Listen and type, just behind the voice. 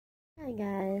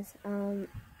guys,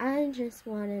 I just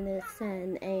wanted to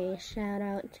send a shout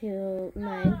out to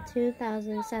my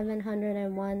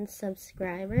 2,701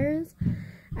 subscribers.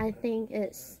 I think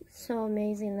it's so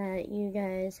amazing that you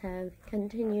guys have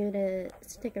continued to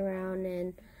stick around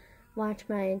and watch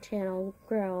my channel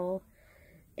grow.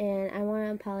 And I want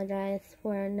to apologize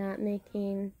for not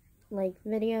making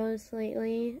videos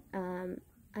lately.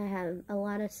 I have a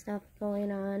lot of stuff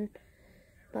going on,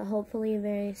 but hopefully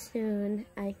very soon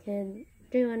I can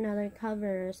do another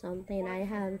cover or something. I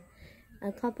have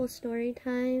a couple story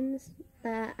times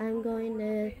that I'm going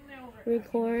to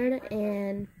record,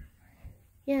 and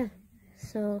yeah,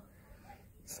 so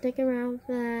stick around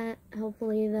for that.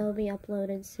 Hopefully they'll be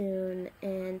uploaded soon,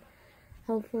 and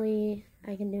hopefully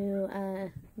I can do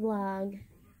a vlog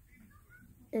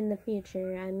in the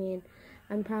future. I mean,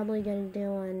 I'm probably going to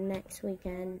do one next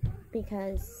weekend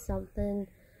because something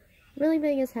really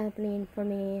big is happening for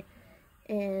me,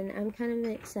 and I'm kind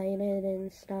of excited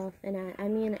and stuff. And I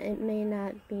mean, it may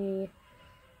not be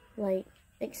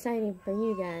exciting for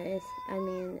you guys. I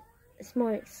mean, it's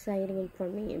more exciting for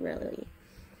me, really,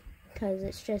 because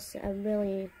it's just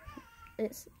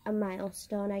it's a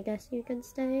milestone, I guess you could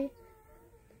say.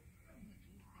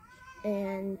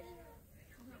 And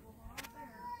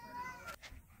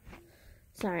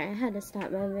sorry, I had to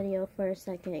stop my video for a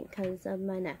second because of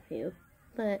my nephew.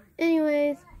 But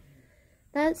anyways,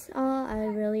 that's all I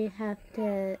really have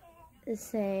to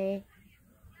say.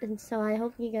 And so I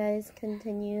hope you guys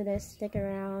continue to stick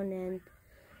around and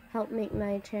help make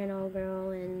my channel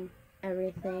grow and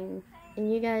everything.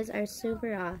 And you guys are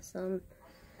super awesome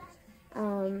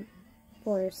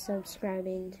for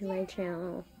subscribing to my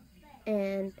channel.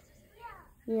 And,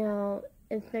 you know,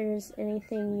 if there's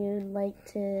anything you'd like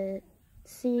to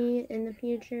see in the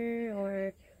future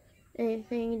or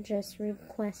anything, just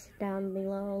request down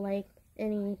below, like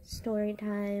any story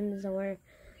times or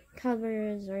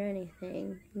covers or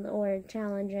anything, or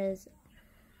challenges.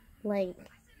 I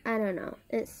don't know,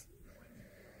 it's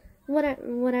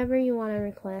whatever you want to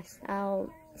request. I'll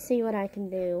see what I can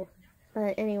do.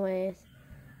 But anyways,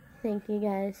 thank you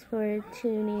guys for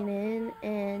tuning in,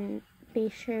 and be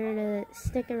sure to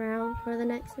stick around for the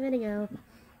next video.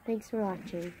 Thanks for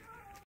watching.